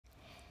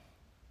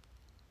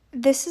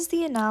This is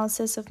the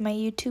analysis of my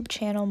YouTube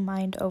channel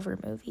Mind Over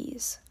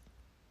Movies.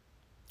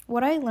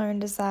 What I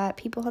learned is that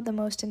people had the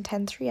most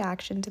intense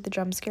reaction to the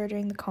jump scare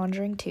during The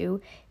Conjuring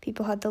 2.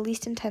 People had the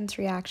least intense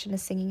reaction to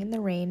Singing in the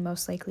Rain,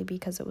 most likely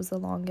because it was the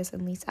longest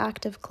and least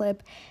active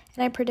clip.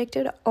 And I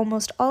predicted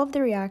almost all of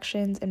the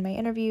reactions in my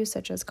interview,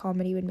 such as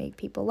comedy would make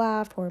people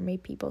laugh or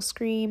make people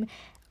scream.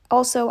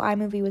 Also,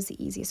 iMovie was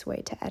the easiest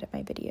way to edit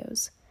my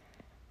videos.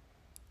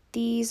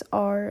 These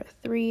are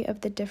 3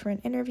 of the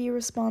different interview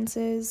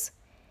responses,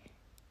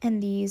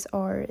 and these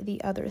are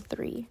the other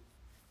 3.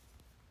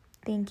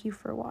 Thank you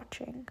for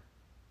watching.